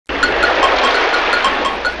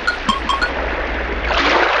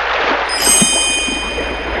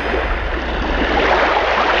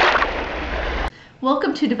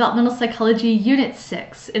to Developmental Psychology Unit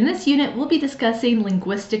 6. In this unit, we'll be discussing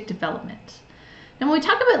linguistic development. Now, when we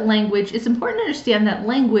talk about language, it's important to understand that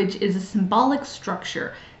language is a symbolic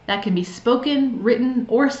structure that can be spoken, written,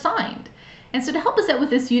 or signed. And so to help us out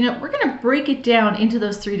with this unit, we're going to break it down into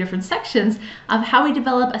those three different sections of how we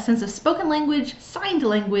develop a sense of spoken language, signed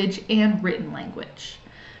language, and written language.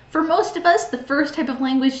 For most of us, the first type of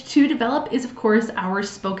language to develop is, of course, our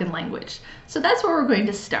spoken language. So that's where we're going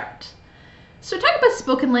to start. So talking about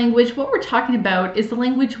spoken language, what we're talking about is the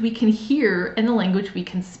language we can hear and the language we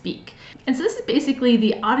can speak. And so this is basically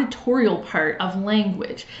the auditorial part of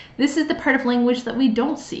language. This is the part of language that we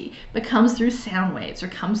don't see, but comes through sound waves or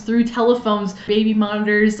comes through telephones, baby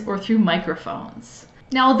monitors, or through microphones.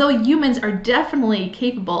 Now, although humans are definitely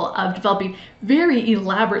capable of developing very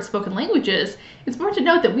elaborate spoken languages, it's important to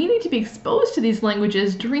note that we need to be exposed to these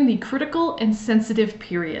languages during the critical and sensitive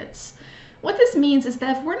periods. What this means is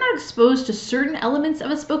that if we're not exposed to certain elements of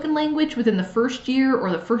a spoken language within the first year or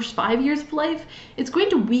the first 5 years of life, it's going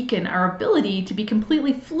to weaken our ability to be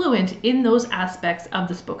completely fluent in those aspects of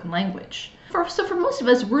the spoken language. So for most of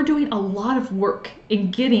us, we're doing a lot of work in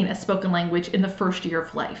getting a spoken language in the first year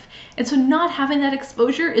of life. And so not having that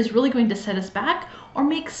exposure is really going to set us back or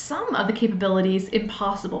make some of the capabilities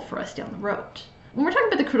impossible for us down the road. When we're talking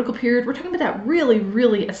about the critical period, we're talking about that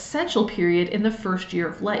really essential period in the first year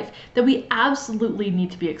of life that we absolutely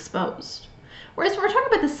need to be exposed. Whereas when we're talking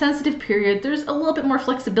about the sensitive period, there's a little bit more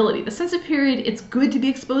flexibility. The sensitive period, it's good to be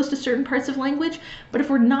exposed to certain parts of language, but if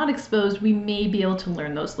we're not exposed, we may be able to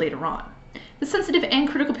learn those later on. The sensitive and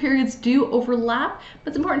critical periods do overlap, but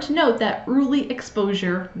it's important to note that early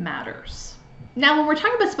exposure matters. Now, when we're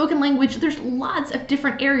talking about spoken language, there's lots of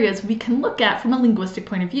different areas we can look at from a linguistic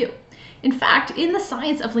point of view. In fact, in the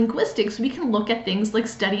science of linguistics, we can look at things like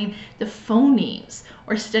studying the phonemes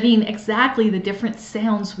or studying exactly the different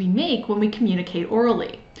sounds we make when we communicate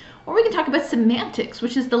orally. Or we can talk about semantics,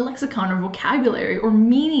 which is the lexicon or vocabulary or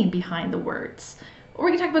meaning behind the words. Or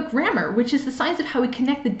we can talk about grammar, which is the science of how we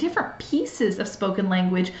connect the different pieces of spoken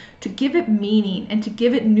language to give it meaning and to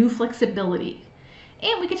give it new flexibility.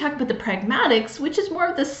 And we can talk about the pragmatics, which is more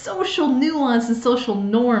of the social nuance and social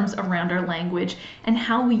norms around our language and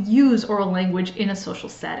how we use oral language in a social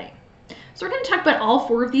setting. So we're going to talk about all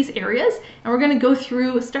four of these areas, and we're going to go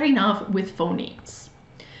through starting off with phonemes.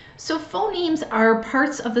 So phonemes are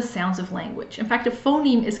parts of the sounds of language. In fact, a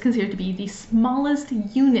phoneme is considered to be the smallest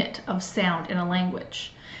unit of sound in a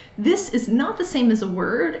language. This is not the same as a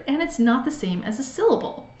word, and it's not the same as a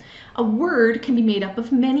syllable. A word can be made up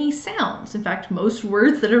of many sounds. In fact, most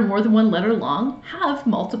words that are more than one letter long have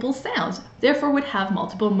multiple sounds, therefore would have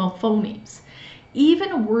multiple phonemes.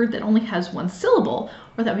 Even a word that only has one syllable,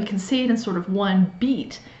 or that we can say it in sort of one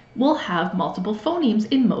beat, will have multiple phonemes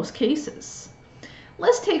in most cases.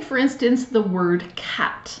 Let's take, for instance, the word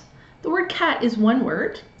cat. The word cat is one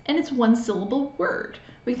word, and it's one syllable word.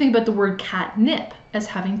 We can think about the word catnip as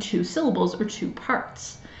having two syllables or two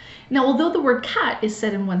parts. Now, although the word cat is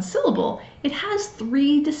said in one syllable, it has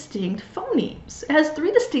three distinct phonemes. It has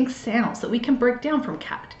three distinct sounds that we can break down from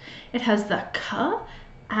cat. It has the k,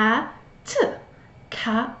 a, t,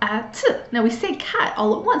 ka, a, t. Now, we say cat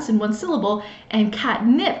all at once in one syllable, and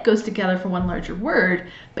catnip goes together for one larger word.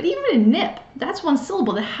 But even in nip, that's one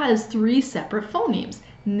syllable that has three separate phonemes,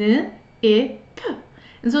 n, I, p.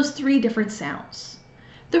 And those three different sounds.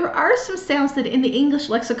 There are some sounds that in the English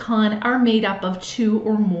lexicon are made up of two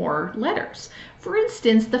or more letters. For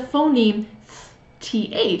instance, the phoneme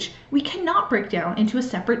th, we cannot break down into a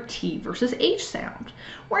separate T versus H sound.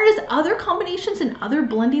 Whereas other combinations and other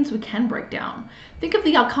blendings we can break down. Think of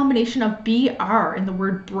the combination of BR in the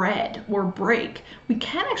word bread or break. We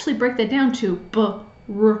can actually break that down to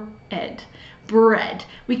b-r-ed. Bread.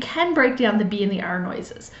 We can break down the B and the R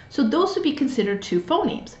noises. So those would be considered two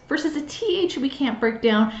phonemes. Versus a TH we can't break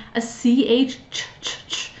down. A CH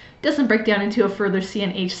doesn't break down into a further C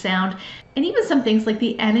and H sound. And even some things like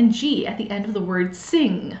the N and G at the end of the word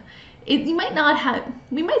sing. We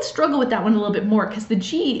might struggle with that one a little bit more because the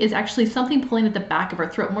G is actually something pulling at the back of our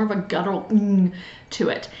throat, more of a guttural to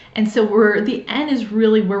it. And so the N is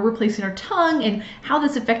really where we're placing our tongue and how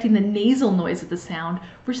that's affecting the nasal noise of the sound,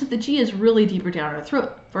 versus the G is really deeper down our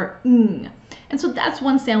throat for And so that's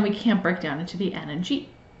one sound we can't break down into the N and G.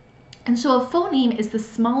 And so a phoneme is the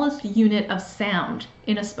smallest unit of sound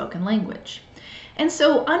in a spoken language. And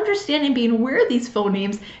so understanding, being aware of these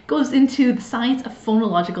phonemes goes into the science of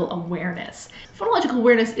phonological awareness. Phonological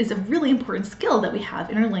awareness is a really important skill that we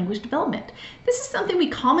have in our language development. This is something we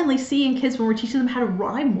commonly see in kids when we're teaching them how to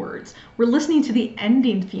rhyme words. We're listening to the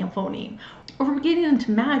ending phoneme. or we're getting them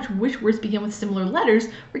to match which words begin with similar letters,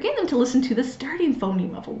 we're getting them to listen to the starting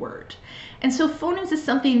phoneme of a word. And so phonemes is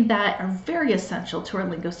something that are very essential to our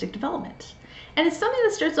linguistic development. And it's something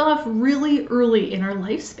that starts off really early in our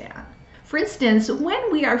lifespan. For instance,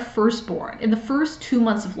 when we are first born, in the first 2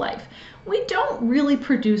 months of life, we don't really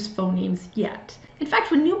produce phonemes yet. In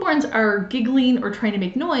fact, when newborns are giggling or trying to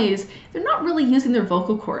make noise, they're not really using their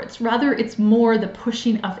vocal cords. Rather, it's more the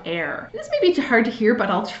pushing of air. This may be too hard to hear,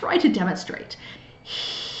 but I'll try to demonstrate.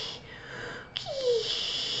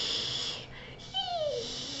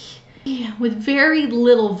 With very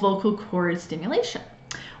little vocal cord stimulation.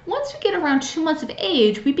 Once we get around 2 months of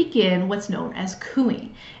age, we begin what's known as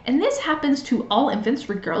cooing. And this happens to all infants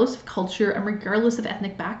regardless of culture and regardless of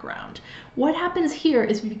ethnic background. What happens here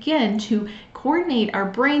is we begin to coordinate our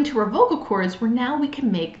brain to our vocal cords where now we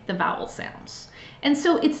can make the vowel sounds. And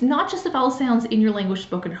so it's not just the vowel sounds in your language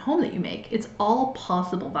spoken at home that you make, it's all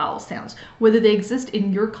possible vowel sounds, whether they exist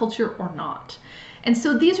in your culture or not. And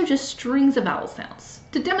so these are just strings of vowel sounds.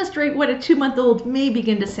 To demonstrate what a 2-month-old may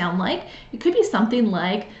begin to sound like, it could be something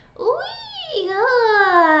like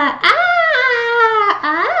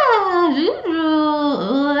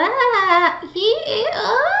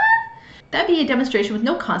that'd be a demonstration with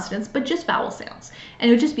no consonants, but just vowel sounds. And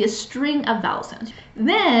it would just be a string of vowel sounds.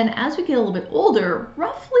 Then, as we get a little bit older,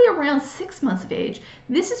 roughly around 6 months of age,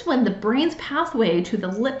 this is when the brain's pathway to the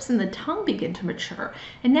lips and the tongue begin to mature.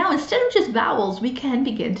 And now, instead of just vowels, we can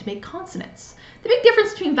begin to make consonants. The big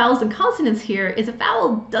difference between vowels and consonants here is a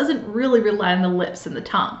vowel doesn't really rely on the lips and the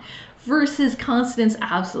tongue, versus consonants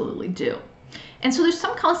absolutely do. And so there's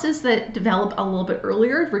some consonants that develop a little bit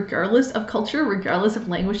earlier, regardless of culture, regardless of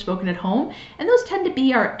language spoken at home, and those tend to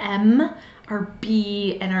be our M, our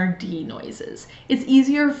B, and our D noises. It's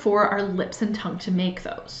easier for our lips and tongue to make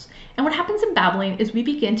those. And what happens in babbling is we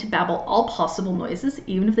begin to babble all possible noises,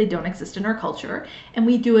 even if they don't exist in our culture, and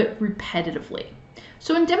we do it repetitively.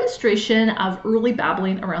 So in demonstration of early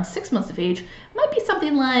babbling around 6 months of age, might be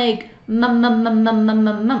something like mum mum mum mum mum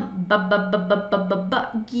mum mum ba ba ba ba ba ba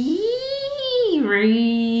ba gee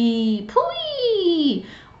ree pooey,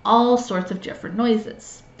 all sorts of different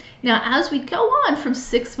noises. Now, as we go on from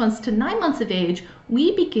 6 months to 9 months of age,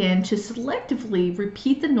 we begin to selectively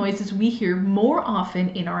repeat the noises we hear more often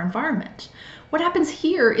in our environment. What happens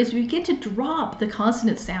here is we begin to drop the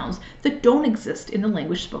consonant sounds that don't exist in the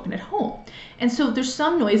language spoken at home. And so there's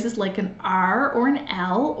some noises like an R or an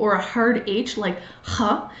L or a hard H like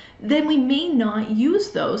huh, then we may not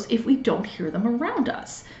use those if we don't hear them around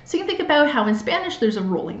us. So you can think about how in Spanish there's a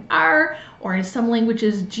rolling R, or in some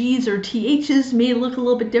languages G's or THs may look a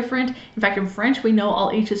little bit different. In fact, in French we know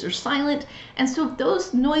all H's are silent. And so if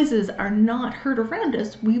those noises are not heard around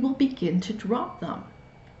us, we will begin to drop them.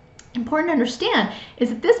 Important to understand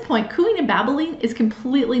is at this point, cooing and babbling is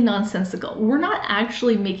completely nonsensical. We're not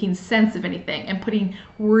actually making sense of anything and putting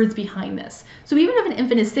words behind this. So even if an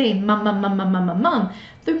infant is saying mum, mum, mum, mum, mum, mum, mum,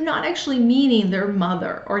 they're not actually meaning their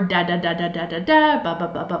mother or da, da, da, da, da, da, da, ba, ba,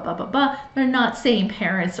 ba, ba, ba, ba, ba. They're not saying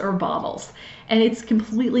parents or bottles. And it's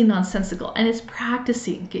completely nonsensical. And it's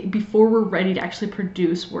practicing before we're ready to actually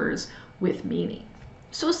produce words with meaning.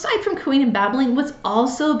 So aside from cooing and babbling, what's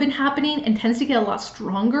also been happening and tends to get a lot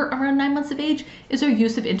stronger around 9 months of age is our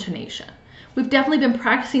use of intonation. We've definitely been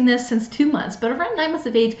practicing this since 2 months, but around 9 months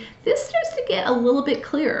of age, this starts to get a little bit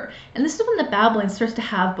clearer. And this is when the babbling starts to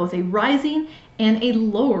have both a rising and a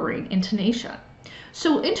lowering intonation.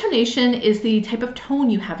 So intonation is the type of tone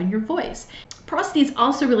you have in your voice. Prosody is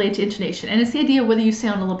also related to intonation, and it's the idea of whether you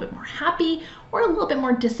sound a little bit more happy or a little bit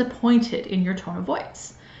more disappointed in your tone of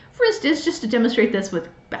voice. For instance, just to demonstrate this with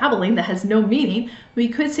babbling that has no meaning, we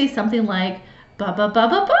could say something like ba ba ba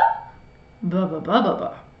ba ba, ba ba ba ba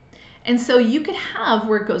ba. And so you could have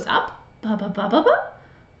where it goes up, ba ba ba ba ba,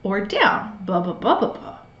 or down, ba ba ba ba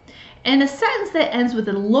ba. And a sentence that ends with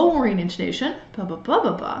a lowering intonation, ba ba ba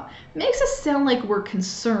ba ba, makes us sound like we're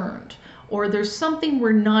concerned or there's something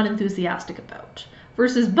we're not enthusiastic about.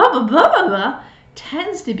 Versus ba ba ba ba ba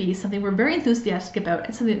tends to be something we're very enthusiastic about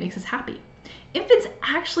and something that makes us happy. Infants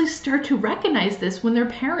actually start to recognize this when their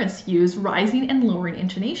parents use rising and lowering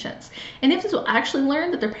intonations. And infants will actually learn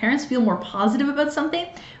that their parents feel more positive about something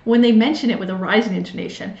when they mention it with a rising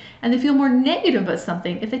intonation, and they feel more negative about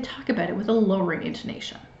something if they talk about it with a lowering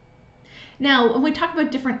intonation. Now, when we talk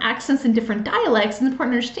about different accents and different dialects, it's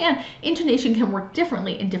important to understand intonation can work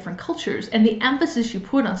differently in different cultures, and the emphasis you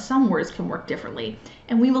put on some words can work differently.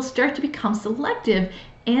 And we will start to become selective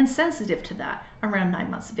and sensitive to that around 9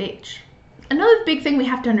 months of age. Another big thing we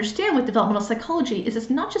have to understand with developmental psychology is it's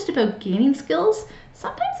not just about gaining skills,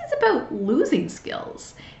 sometimes it's about losing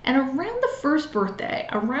skills. And around the first birthday,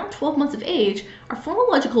 around 12 months of age, our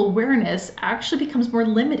phonological awareness actually becomes more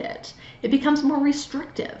limited. It becomes more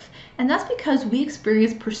restrictive. And that's because we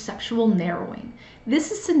experience perceptual narrowing.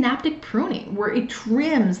 This is synaptic pruning, where it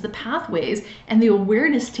trims the pathways and the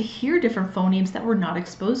awareness to hear different phonemes that we're not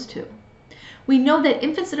exposed to. We know that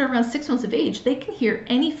infants that are around 6 months of age, they can hear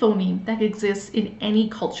any phoneme that exists in any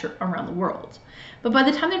culture around the world. But by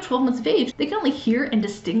the time they're 12 months of age, they can only hear and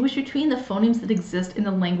distinguish between the phonemes that exist in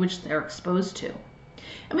the language they're exposed to.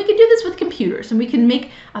 And we can do this with computers, and we can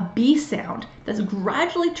make a B sound that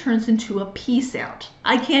gradually turns into a P sound.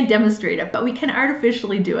 I can't demonstrate it, but we can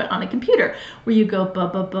artificially do it on a computer, where you go ba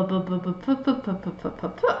ba ba ba ba ba ba ba ba ba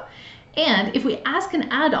ba ba. And if we ask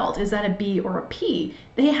an adult, is that a B or a P,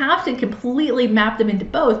 they have to completely map them into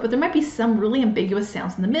both, but there might be some really ambiguous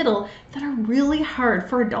sounds in the middle that are really hard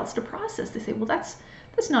for adults to process. They say, well, that's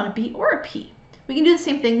not a B or a P. We can do the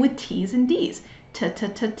same thing with T's and D's. Ta ta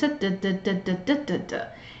ta ta da da da da da da da.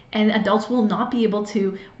 And adults will not be able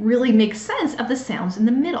to really make sense of the sounds in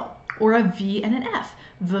the middle, or a V and an F.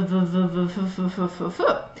 V v v v v v v v v.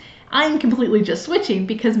 I'm completely just switching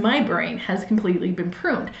because my brain has completely been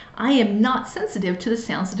pruned. I am not sensitive to the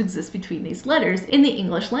sounds that exist between these letters in the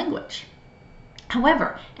English language.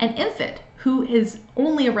 However, an infant who is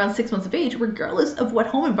only around 6 months of age, regardless of what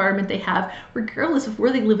home environment they have, regardless of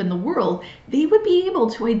where they live in the world, they would be able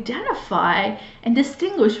to identify and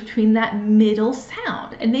distinguish between that middle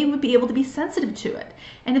sound, and they would be able to be sensitive to it.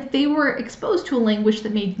 And if they were exposed to a language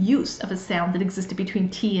that made use of a sound that existed between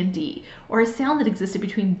T and D, or a sound that existed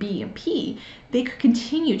between B and P, they could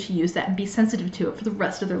continue to use that and be sensitive to it for the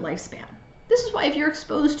rest of their lifespan. This is why if you're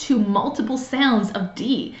exposed to multiple sounds of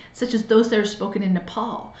D, such as those that are spoken in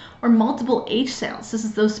Nepal, or multiple H sounds, such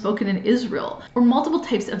as those spoken in Israel, or multiple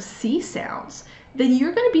types of C sounds, then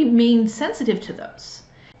you're going to be made sensitive to those.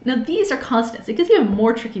 Now these are constants. It gets even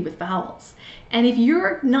more tricky with vowels. And if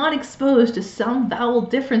you're not exposed to some vowel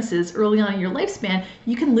differences early on in your lifespan,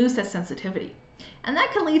 you can lose that sensitivity. And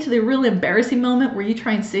that can lead to the really embarrassing moment where you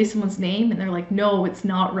try and say someone's name and they're like, no, it's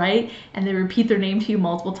not right, and they repeat their name to you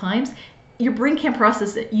multiple times. Your brain can't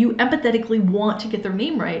process it. You empathetically want to get their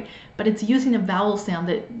name right, but it's using a vowel sound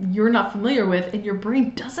that you're not familiar with, and your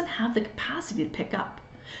brain doesn't have the capacity to pick up.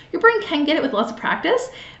 Your brain can get it with lots of practice,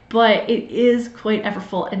 but it is quite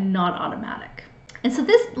effortful and not automatic. And so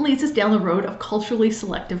this leads us down the road of culturally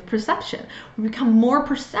selective perception. We become more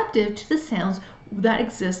perceptive to the sounds that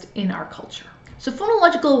exist in our culture. So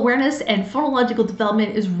phonological awareness and phonological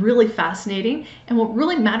development is really fascinating, and what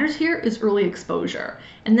really matters here is early exposure.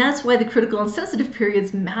 And that's why the critical and sensitive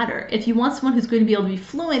periods matter. If you want someone who's going to be able to be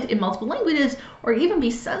fluent in multiple languages, or even be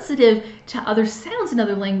sensitive to other sounds in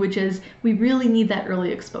other languages, we really need that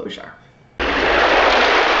early exposure.